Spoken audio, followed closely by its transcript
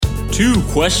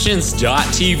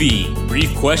2questions.tv.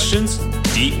 Brief questions,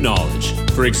 deep knowledge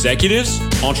for executives,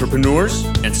 entrepreneurs,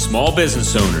 and small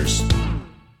business owners.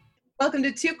 Welcome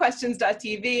to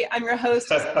 2questions.tv. I'm your host,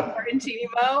 Martin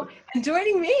Mo, and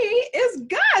joining me is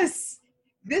Gus.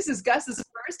 This is Gus's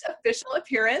first official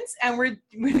appearance, and we're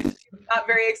not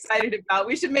very excited about.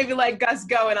 We should maybe let Gus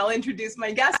go, and I'll introduce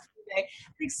my guest today.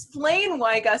 Explain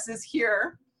why Gus is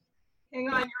here. Hang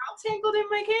on, you're all tangled in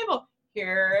my cable.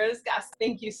 Here's Gus.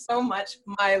 Thank you so much,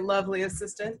 my lovely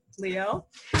assistant, Leo.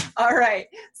 All right.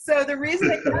 So the reason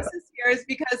that Gus is here is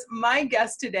because my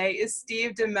guest today is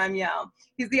Steve DeMamiel.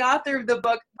 He's the author of the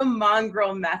book, The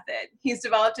Mongrel Method. He's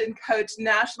developed and coached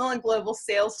national and global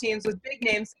sales teams with big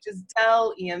names such as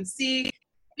Dell, EMC,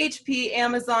 HP,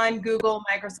 Amazon, Google,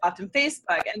 Microsoft, and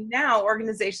Facebook. And now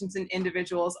organizations and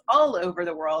individuals all over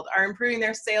the world are improving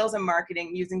their sales and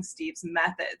marketing using Steve's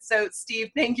method. So Steve,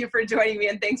 thank you for joining me,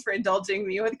 and thanks for indulging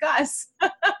me with Gus.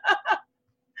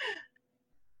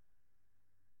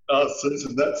 Oh,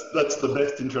 Susan, that's the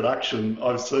best introduction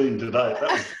I've seen today.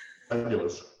 That was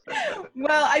fabulous.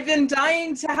 Well, I've been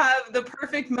dying to have the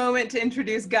perfect moment to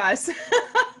introduce Gus.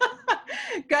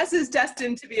 Gus is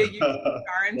destined to be a YouTube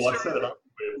star, I'm well, sure. I set it up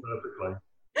for you perfectly.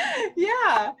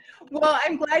 Yeah. Well,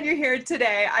 I'm glad you're here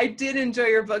today. I did enjoy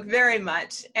your book very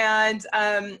much. And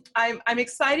I'm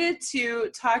excited to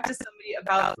talk to somebody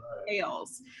about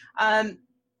sales.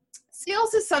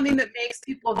 Sales is something that makes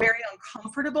people very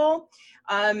uncomfortable.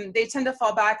 They tend to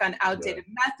fall back on outdated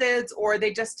methods, or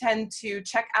they just tend to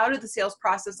check out of the sales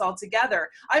process altogether.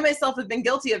 I myself have been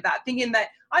guilty of that, thinking that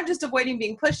I'm just avoiding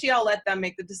being pushy. I'll let them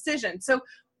make the decision. So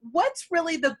what's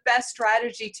really the best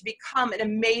strategy to become an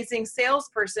amazing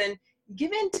salesperson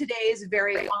given today's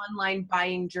very online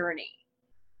buying journey?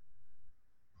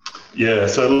 Yeah,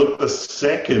 so look, the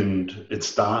second it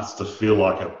starts to feel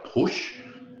like a push,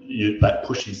 that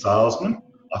pushy salesman,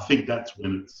 I think that's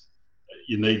when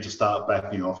you need to start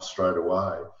backing off straight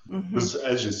away. Because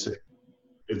as you said,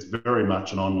 it's very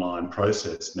much an online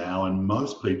process now, and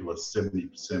most people are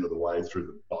 70% of the way through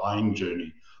the buying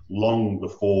journey long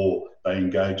before they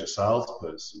engage a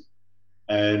salesperson.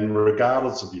 And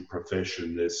regardless of your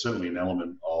profession, there's certainly an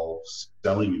element of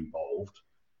selling involved.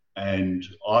 And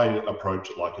I approach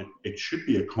it like it should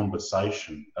be a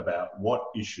conversation about what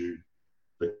issue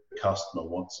the customer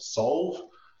wants to solve,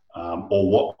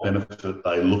 or what benefit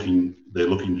they're looking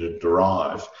to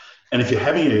derive. And if you're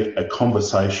having a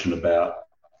conversation about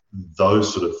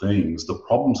those sort of things, the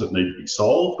problems that need to be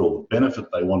solved or the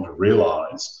benefit they want to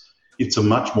realise, it's a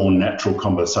much more natural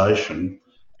conversation,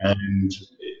 and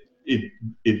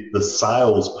the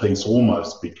sales piece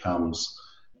almost becomes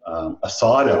a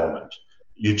side element.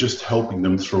 You're just helping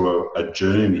them through a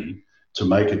journey to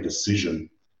make a decision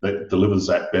that delivers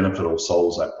that benefit or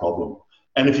solves that problem.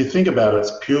 And if you think about it,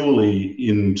 it's purely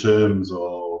in terms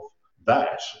of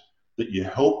that you're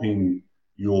helping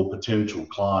your potential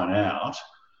client out.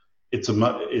 It's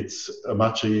a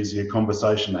much easier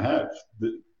conversation to have.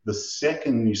 The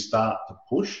second you start to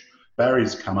push,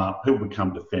 barriers come up, people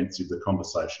become defensive, the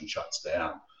conversation shuts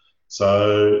down.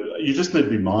 So you just need to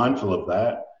be mindful of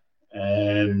that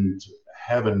and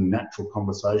have a natural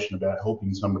conversation about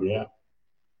helping somebody out.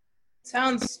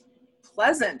 Sounds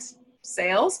pleasant.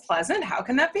 Sales, pleasant? How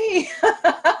can that be?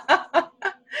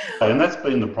 And that's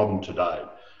been the problem today.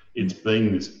 It's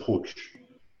been this push,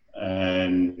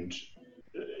 and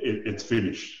it's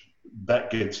finished. That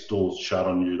gets doors shut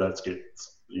on you. That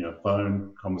gets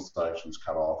phone conversations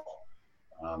cut off.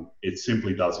 It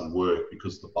simply doesn't work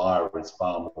because the buyer is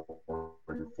far more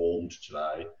informed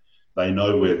today. They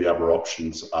know where the other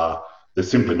options are. They're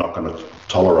simply not going to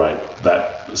tolerate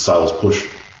that sales push.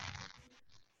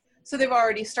 So they've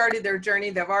already started their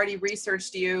journey. They've already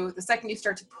researched you. The second you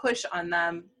start to push on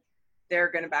them, they're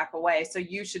going to back away. So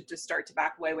you should just start to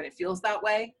back away when it feels that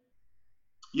way.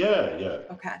 Yeah.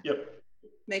 Okay. Yep.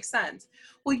 Makes sense.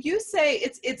 Well, you say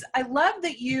I love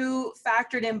that you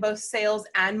factored in both sales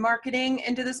and marketing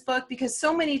into this book, because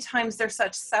so many times they're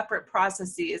such separate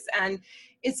processes, and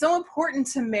it's so important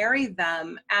to marry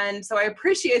them. And so I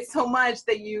appreciate so much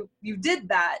that you did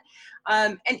that.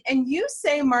 And you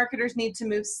say marketers need to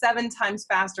move 7 times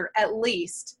faster, at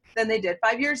least, than they did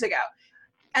 5 years ago.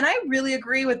 And I really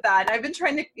agree with that. I've been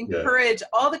trying to encourage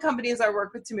all the companies I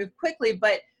work with to move quickly,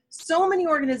 but so many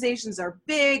organizations are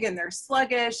big and they're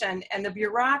sluggish, and the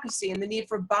bureaucracy and the need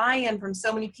for buy-in from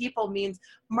so many people means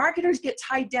marketers get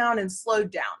tied down and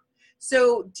slowed down.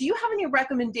 So do you have any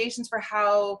recommendations for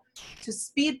how to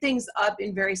speed things up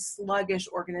in very sluggish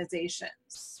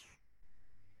organizations?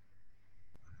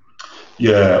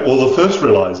 Yeah, well, the first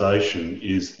realization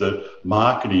is that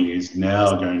marketing is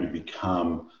now going to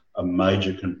become a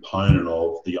major component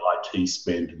of the IT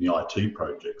spend and the IT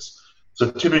projects. So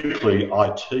typically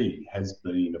IT has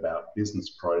been about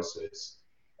business process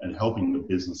and helping the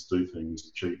business do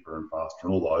things cheaper and faster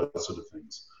and all those sort of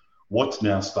things. What's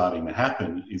now starting to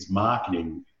happen is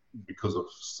marketing, because of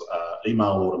email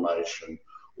automation,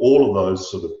 all of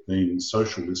those sort of things,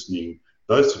 social listening,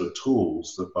 those sort of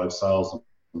tools that both sales and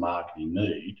marketing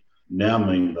need, now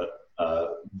mean that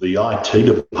the IT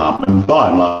department, by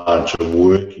and large, are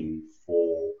working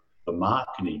for the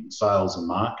marketing, sales and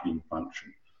marketing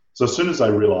function. So as soon as they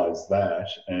realise that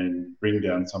and bring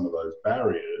down some of those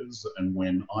barriers, and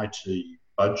when IT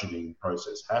budgeting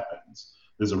process happens,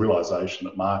 there's a realisation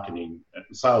that marketing,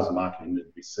 sales and marketing need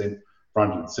to be sent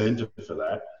front and centre for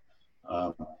that.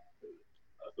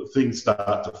 Things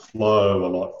start to flow a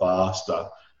lot faster.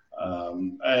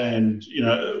 And, you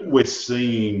know, we're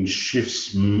seeing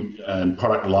shifts and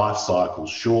product life cycles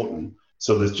shorten.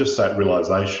 So there's just that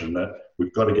realisation that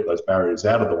we've got to get those barriers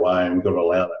out of the way and we've got to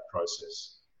allow that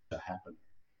process to happen.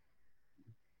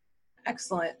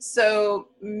 Excellent. So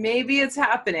maybe it's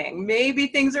happening. Maybe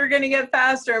things are going to get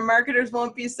faster and marketers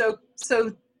won't be so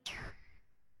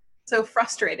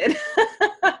frustrated.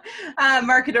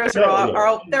 Marketers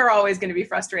they're always going to be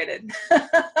frustrated.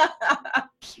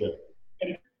 Yeah.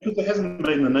 Because there hasn't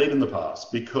been the need in the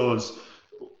past, because,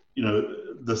 you know,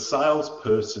 the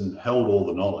salesperson held all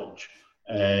the knowledge,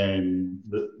 and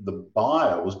the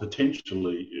buyer was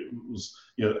potentially,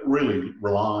 really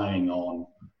relying on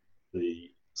the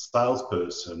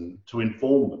salesperson to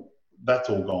inform them.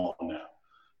 That's all gone now.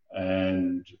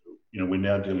 And, you know, we're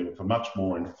now dealing with a much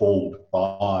more informed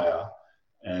buyer,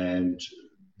 and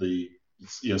the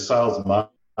sales and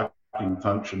marketing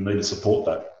function need to support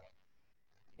that.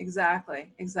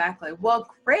 Exactly. Well,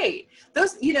 great.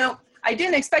 Those, I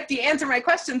didn't expect you to answer my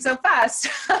question so fast.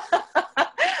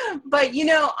 But,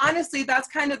 honestly, that's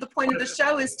kind of the point of the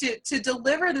show, is to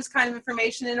deliver this kind of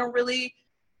information in a really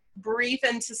brief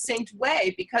and succinct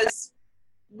way, because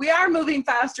we are moving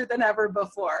faster than ever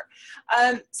before.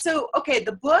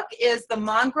 The book is The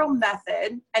Mongrel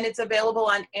Method, and it's available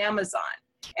on Amazon.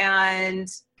 And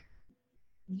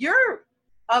you're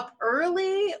up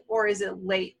early, or is it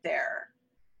late there?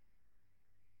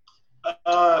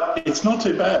 It's not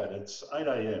too bad. It's 8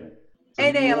 a.m.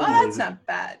 8 a.m. Oh, that's not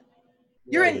bad.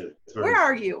 Where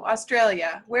are you?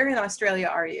 Australia. Where in Australia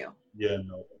are you? Yeah,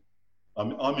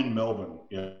 Melbourne. I'm in Melbourne.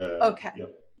 Yeah. Okay.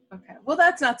 Yep. Okay. Well,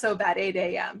 that's not so bad. 8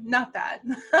 a.m. Not bad.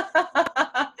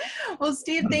 Well,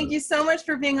 Steve, thank you so much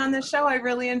for being on the show. I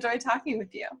really enjoyed talking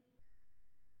with you.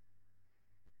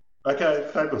 Okay,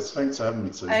 fabulous. Thanks for having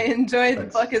me, Susan. I enjoyed the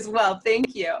book as well.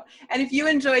 Thank you. And if you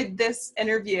enjoyed this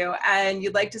interview and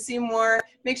you'd like to see more,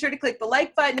 make sure to click the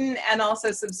like button and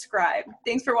also subscribe.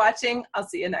 Thanks for watching. I'll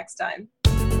see you next time.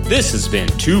 This has been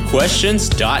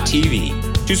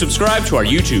twoquestions.tv. To subscribe to our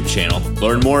YouTube channel,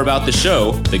 learn more about the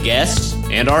show, the guests,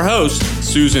 and our host,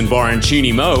 Susan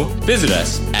Baroncini Moe, visit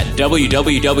us at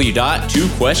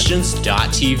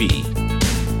www.twoquestions.tv.